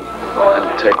go out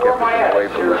and take everything away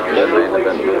from the main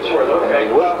event match?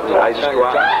 I just go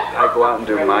out. I go out and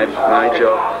do my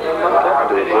job.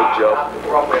 I do a good job.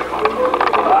 Would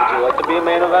you like to be a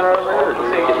main eventer over here? Do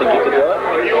you think you could do it?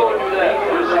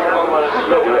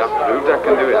 I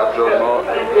can do it. I've drawn more.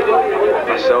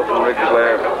 Myself and Ric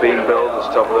Flair, being billed as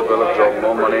top of the bill, have drawn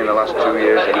more money in the last 2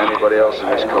 years than anybody else in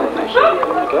this company.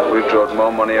 We've drawn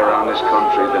more money around this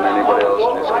country than anybody else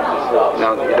in this country.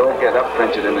 Now, you don't get that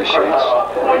printed in the sheets.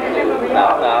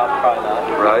 No, probably not.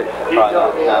 right?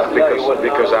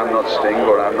 Because I'm not Sting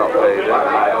or I'm not Vader.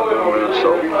 I'm doing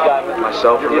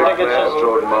myself and Ric Flair have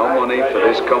drawn more money for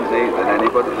this company than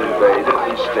anybody than Vader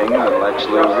and Sting and Lex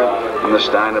Luger and the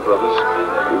Steiner brothers.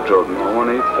 We've drawn more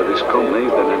money for this company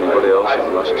than anybody else in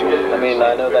the last 2 years. I mean,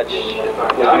 I know that's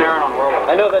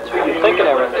what you're thinking,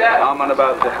 Aaron. I'm on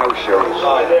about the house shows. I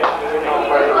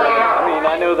mean,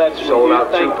 I know that's sold out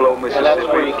Tupelo, Mississippi. And that's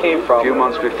where you came from. A few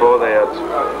months before they had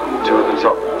two of the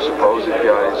top supposed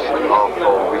guys, half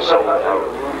full, we sold it out.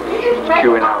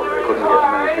 Queuing out, couldn't get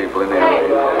many people in the area.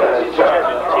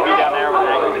 TV down there with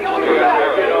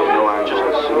no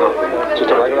angles, nothing.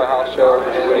 Just a regular house show.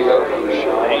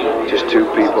 Just two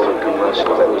people that can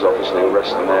wrestle. That was obviously a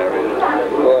wrestling area.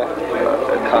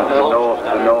 The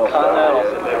north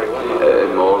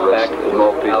area,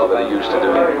 more people that are used to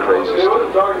doing the crazy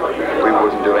stuff. We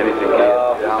wouldn't do anything here.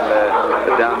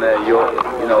 Down there, you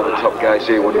know, the top guys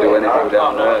here wouldn't do anything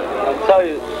down there. I'll tell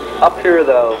you, up here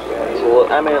though, it's a little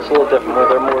different where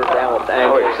they're more down with the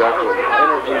angles. Oh, exactly.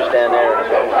 Interviews down there.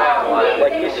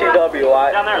 Like ECW,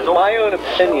 my own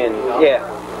opinion, yeah.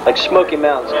 Like Smoky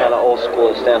Mountain's kind of old school.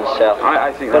 It's down the south.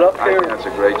 I think that's a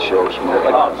great show, Smoky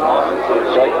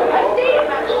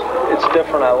It's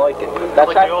different. I like it.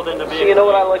 That's see, you know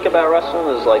what I like about wrestling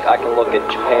is like I can look at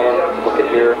Japan, look at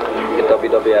here, look at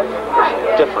WWF. There's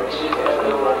a difference.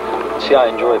 See, I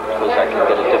enjoy it because I can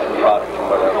get a different product from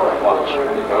whatever I watch.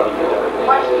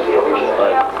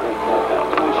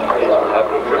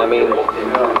 But I mean,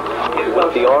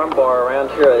 with the armbar around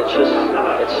here, it's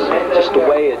just the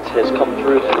way it has come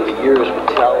through the years with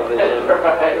television,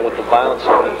 with the violence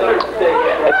and everything.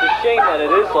 It's a shame that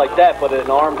it is like that, but an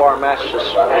armbar match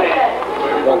just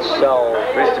won't sell.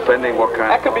 It's depending what kind.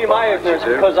 That could be my ignorance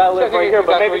because I live right here,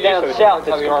 but maybe down south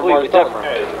it's completely different.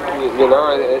 You know,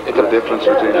 it's the difference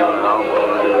between doing an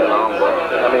armbar and doing an armbar.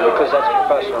 I mean, because that's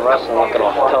professional wrestling looking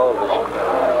off television.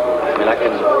 I mean, I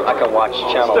can watch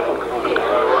channel.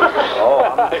 Oh,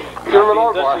 you're an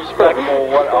arm bar.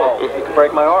 Oh, you can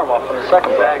break my arm off in a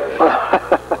second.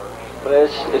 But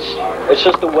it's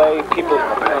just the way people,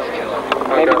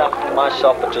 maybe not for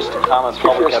myself, but just the common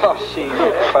public have received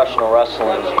professional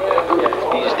wrestling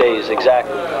these days.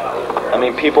 Exactly. I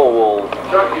mean, people will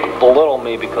belittle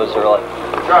me because they're like,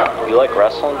 "You like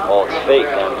wrestling? Well, it's fake."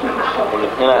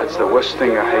 That's the worst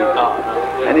thing I hate.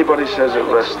 Anybody says that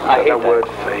wrestling, that word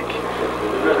fake.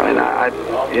 I mean,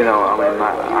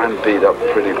 I'm beat up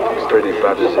pretty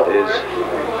bad as it is.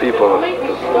 People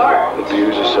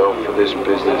abuse themselves for this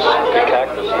business. The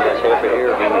cactus, that's over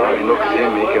here. I mean, look at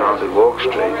him, he can hardly walk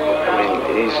straight. I mean,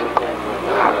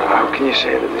 how can you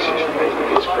say that this is fake?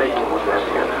 It's fake. It's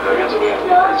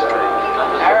fake.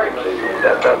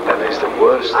 That is the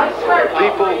worst.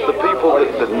 The people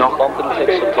that knock bumping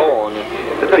takes a toll on you.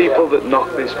 The people that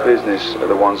knock this business are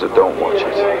the ones that don't watch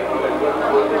it.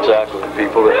 Exactly. The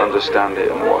people that understand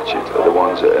it and watch it are the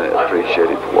ones that appreciate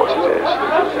it for what it is.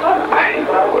 I hate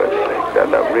that word fake.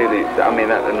 That really, I mean,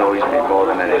 that annoys me more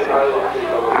than anything.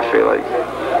 I feel like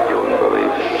you wouldn't believe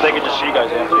it. They could just see you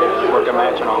guys after you work a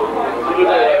match and all.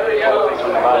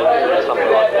 Something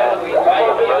like that.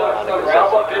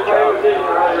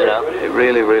 You know? It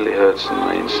really, really hurts in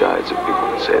my insides that people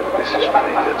can say that this is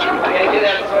fake. That's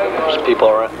ridiculous.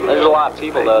 There's a lot of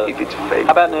people though. If it's fake.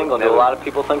 How about in England? Do a lot of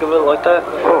people think of it like that?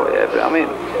 Oh yeah, but I mean,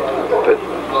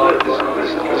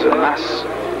 there's a mass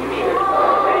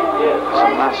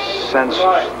sense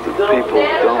that people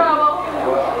don't.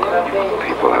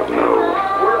 People have no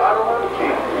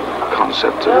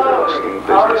concept of the wrestling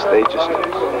business.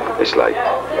 It's like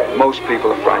most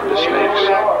people are frightened of snakes,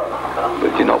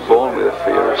 but you're not born with a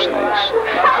fear of snakes.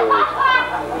 You're told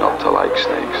not to like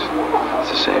snakes.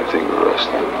 It's the same thing with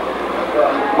wrestling.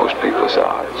 Most people are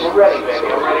eyes, so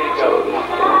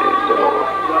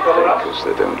because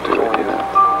they don't do it, you know.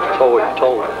 Told what you're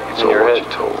told. It's all what you're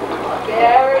told.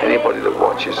 Anybody that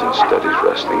watches and studies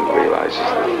wrestling realizes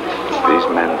that these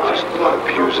men just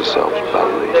abuse themselves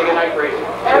badly.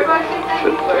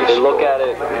 They look at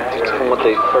it from what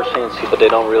they first see, but they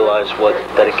don't realize what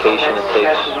dedication it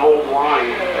takes.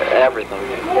 Everything.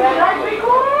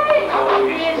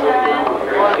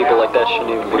 People like that shouldn't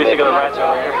even be. What do you think of the rats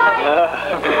over here?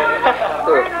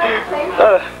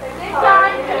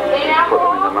 Put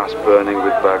them in the mass burning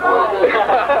with Bagwell.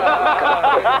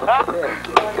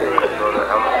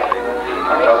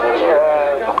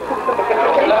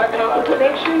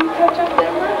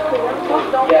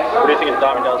 What do you think of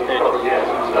Diamond Dallas Page?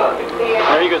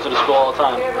 I know you go to the school all the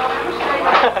time.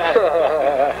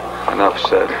 Enough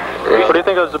said. What do you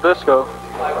think of Zbyszko?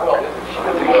 I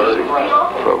think he's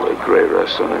probably a great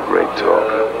wrestler and a great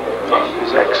talker.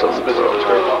 He's excellent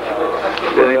talker.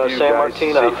 San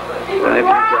Martino. And if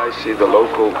you guys see the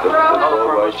local, the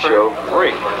worldwide show,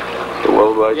 the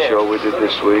worldwide show we did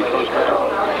this week,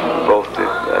 both did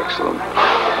excellent.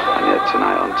 And yet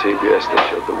tonight on TBS they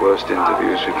showed the worst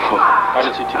interviews we've got.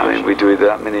 I mean, we do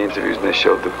that many interviews and they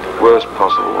showed the worst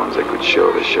possible ones they could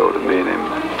show. They showed me and him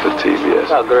for TBS.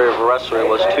 How great of a wrestler it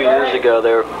was 2 years ago.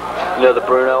 There, you know the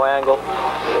Bruno angle?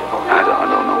 I don't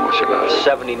know much about it.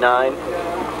 79,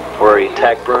 where he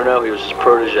attacked Bruno. He was his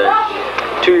protege.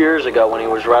 2 years ago when he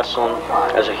was wrestling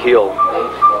as a heel,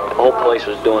 the whole place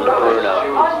was doing the Bruno.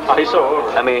 Oh, he's so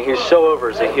over. I mean, he's so over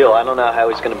as a heel. I don't know how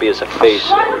he's going to be as a face.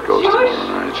 So it goes tomorrow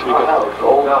night.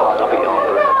 I'll be on.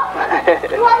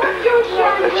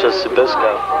 It's just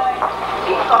Sabisco.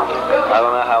 I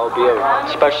don't know how it'll be over,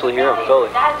 especially here in Philly.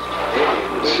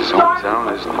 It's his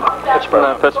hometown, isn't it? Pittsburgh.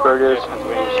 No, Pittsburgh is.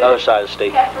 Other side of the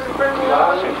state.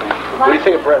 What do you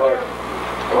think of Bret Hart?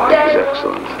 I think he's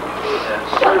excellent.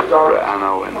 Brett, I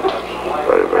know him.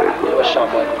 Very, very good. Shawn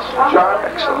Michaels.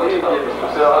 Excellent.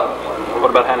 What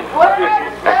about Henny?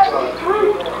 Excellent.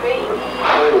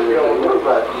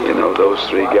 You know, those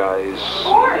three guys.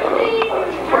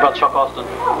 What about Chuck Austin?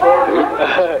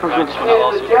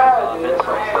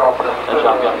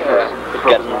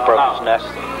 Getting broke his neck.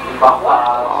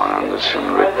 Arn Anderson,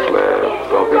 Ric Flair,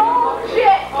 Bobby.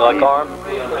 You like Arn?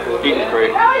 He's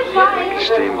great.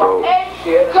 Steamboat.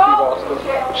 Steve Austin.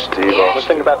 Steve What do you Austin.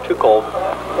 think about Too Cold?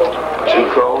 Too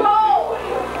Cold.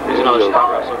 He's another spot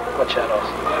wrestler. Watch out,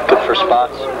 Austin. Good for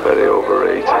spots. Very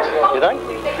overrated. You think?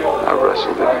 I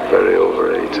wrestled him. Very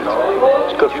overrated.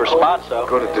 It's good for spots, though.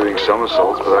 Good at doing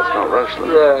somersaults, but that's not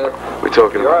wrestling. Yeah. We're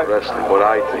talking about right. wrestling. What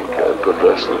I think are good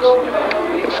wrestlers.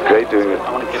 It's great doing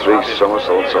 3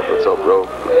 somersaults off the top rope.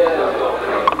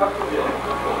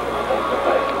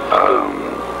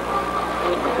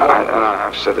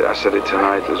 I said it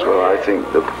tonight as well. I think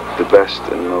the best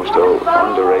and most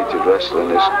underrated wrestler in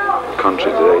this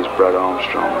country today is Brad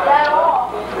Armstrong.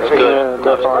 It's good.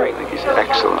 That's I great. think he's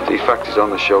excellent. In fact, he's on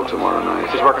the show tomorrow night.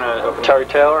 He's working at Terry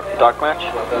Taylor, dark match?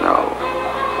 No.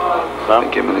 I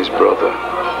think him and his brother,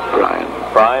 Brian.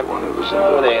 Brian? The one who was in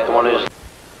The one who's...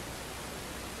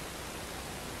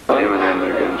 him and him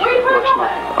against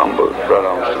Brad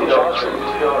Armstrong's excellent.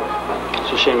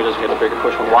 It's a shame he doesn't get a bigger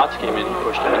push. When Watts came in, he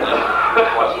pushed him, and then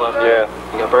Watts left. Yeah.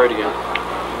 He got buried again.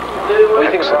 What do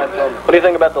you think of Brian Pillman? What do you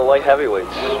think about the light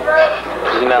heavyweights?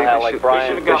 You know how, like,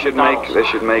 Brian... They should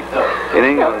make in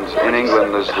England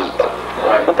there's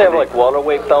Don't they have, like,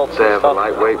 welterweight belts they and have a stuff?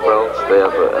 lightweight belt, they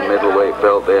have a middleweight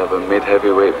belt, they have a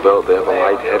mid-heavyweight belt, they have a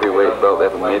light heavyweight belt, they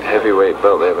have a mid-heavyweight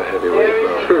belt, they have a heavyweight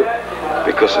belt.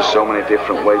 Because there's so many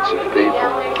different weights of people,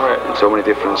 and so many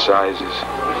different sizes.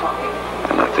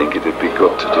 And I think it'd be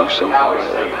good to do something like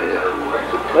that here.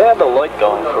 They had the light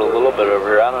going for a little bit over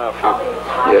here. I don't know if you...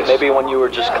 Yes. Maybe when you were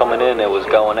just coming in, it was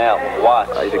going out with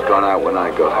Watts. I'd have gone out when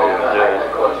I got here. Yeah.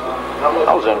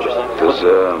 That was interesting. There's,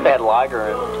 They had Liger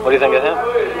in. What do you think of him?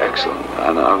 excellent.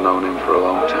 And I've known him for a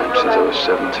long time, since I was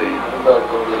 17.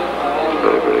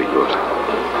 Very, very good.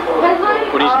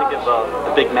 What do you think of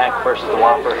the Big Mac versus the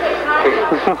Whopper?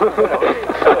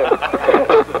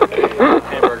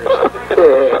 Hamburgers.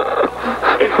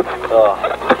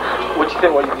 What do you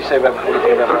think? What did you say about before you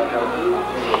came out?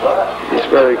 He's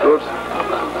very good. I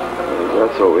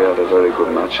thought we had a very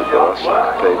good match at the last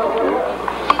pay-per-view.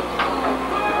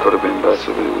 It could have been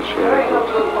better, but it was very good.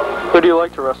 Who do you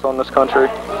like to wrestle in this country?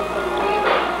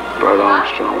 Brad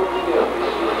Armstrong.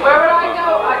 Where would I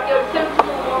go? I'd go to...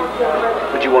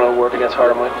 Would you want to work against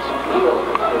Hart Michaels? I'll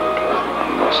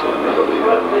wrestle anybody.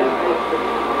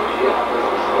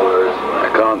 I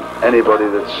can't. Anybody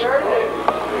that's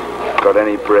got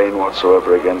any brain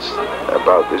whatsoever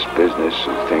about this business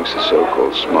who thinks they're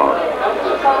so-called smart.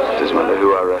 It doesn't matter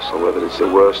who I wrestle, whether it's the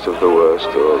worst of the worst,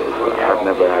 or I've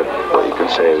never had what you can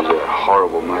say is a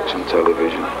horrible match on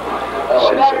television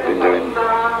since I've been doing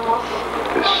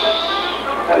this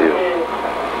deal.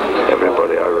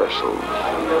 Everybody I wrestle,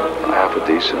 I have a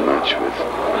decent match with.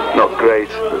 Not great,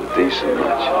 but a decent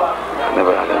match. I've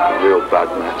never had a real bad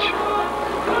match.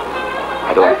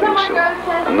 I don't think so.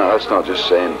 And no, that's not just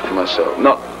saying for myself.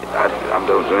 I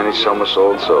don't do any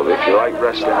somersaults, so if you like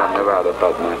wrestling, I've never had a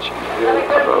bad match. I've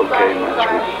had an okay match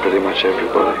with pretty much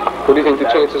everybody. What do you think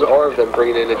the chances are of them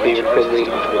bringing in a David Finlay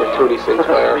or Tony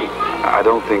Sinclair? I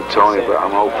don't think Tony, but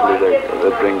I'm hopefully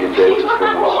they're bringing David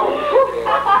Finlay soon.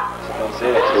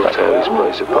 He'll tear this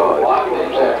place apart.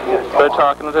 They're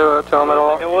talking to him at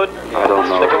all? Think it would? I don't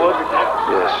know. Think it would?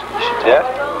 Yes. Yeah?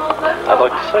 I'd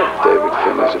like to say? David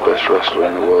Finlay's the best wrestler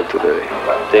in the world today.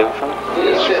 David Finlay?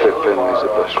 Yes, Finlay's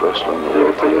the best wrestler in the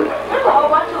world today.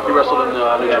 He wrestled in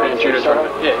the New Japan Junior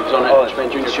tournament. Yeah, he was on that New Japan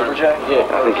Junior Super tournament. J?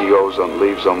 Yeah. I think he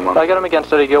leaves on Monday. I got him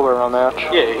against Eddie Gilbert on that match.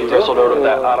 Yeah, he wrestled out of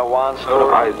that. Out of Wands?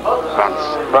 Vance.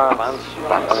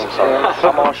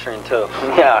 I'm Austrian too.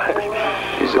 Yeah.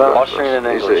 He's the best Austrian and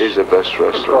wrestler. He's the best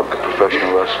wrestler,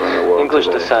 professional wrestler in the world English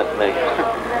today. descent, me.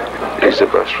 He's the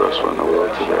best wrestler in the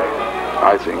world today.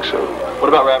 I think so. What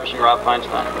about Ravishing Rob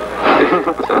Feinstein?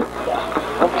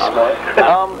 Don't be smart.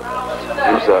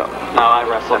 Who's that? No, I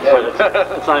wrestle, but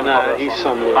it's not even public. He's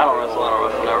some. I don't wrestle,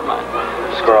 never mind.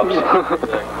 Scrubs.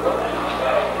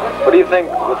 What do you think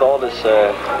with all this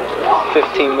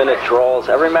 15-minute draws?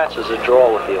 Every match is a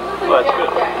draw with you. Well, that's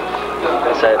good.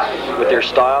 Is that with your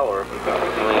style, or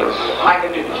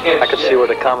I could see where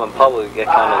the common public get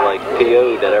kind of like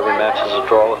PO'd that every match is a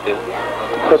draw with you.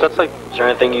 But that's like, Is there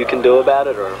anything you can do about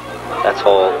it, or that's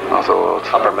all Not a lot.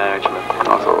 upper management?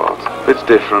 Not a lot. It's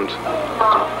different.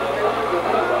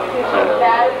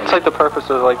 it's like the purpose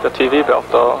of like the TV belt,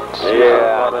 though.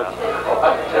 Yeah.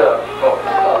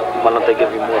 Why don't they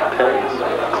give you more pins?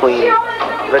 Clean.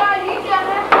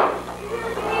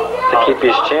 To keep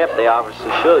you as champ, they obviously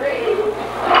should.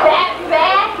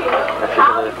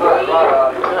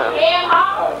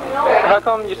 How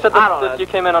come you said that you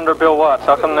came in under Bill Watts?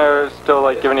 How come they're still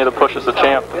like giving you the push as the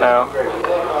champ now?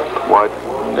 Why?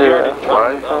 Yeah.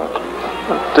 Why?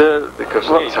 Because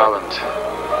of well, talent.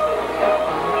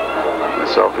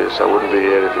 It's obvious. I wouldn't be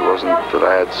here if it wasn't for the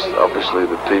heads. Obviously,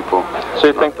 the people. So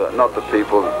you think not the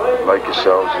people like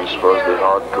yourselves who supposedly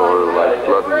hardcore, who like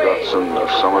blood and guts and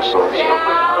somersaults. People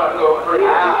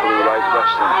who like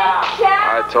wrestling.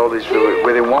 I told these people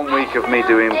within 1 week of me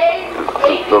doing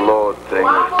the Lord thing,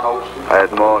 I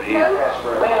had more heat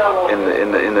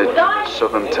in the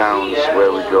southern towns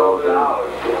where we go than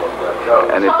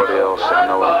anybody else I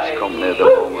know in this company at the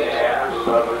moment.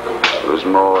 It was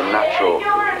more natural.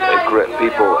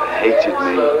 People hated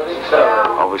me.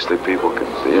 Obviously, people can,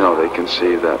 they can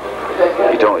see that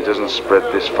it doesn't spread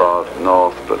this far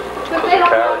north, but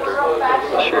Character.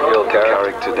 It's your heel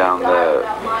character. character down there.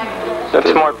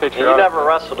 that's more You patriotic? never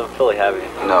wrestled in Philly, have you?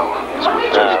 No,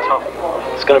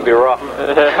 It's gonna be rough. do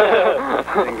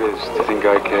you think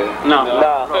I care? No.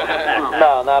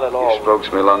 No, not at all. You spoke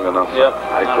to me long enough. Yep.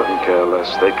 I couldn't care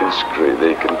less. They can scream.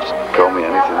 They can call me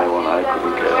anything they want. I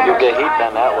couldn't care. You'll get heat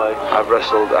then that way. I've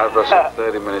wrestled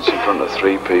 30 minutes in front of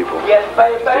 3 people. Think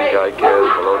I care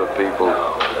if a lot of people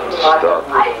start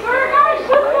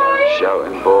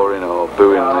shouting, boring, or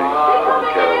booing me? I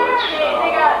couldn't care less.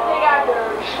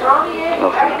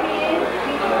 Nothing.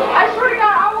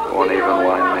 Won't even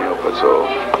wind me up at all.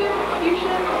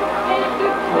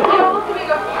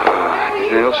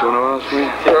 Anything else you want to ask me?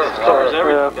 Covers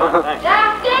everything. Thanks.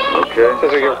 Okay.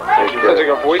 Sounds like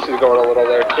your voice is going a little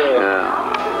there too.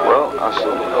 Yeah. Well, I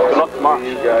shall. Good luck tomorrow.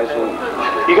 You guys will.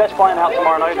 You guys flying out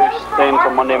tomorrow night or staying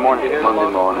until Monday morning? Monday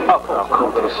morning. Oh, cool. I'll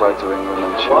come to the flight to England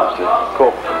on Tuesday.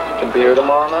 Cool. Can be here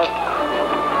tomorrow night?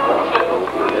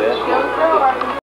 Yeah.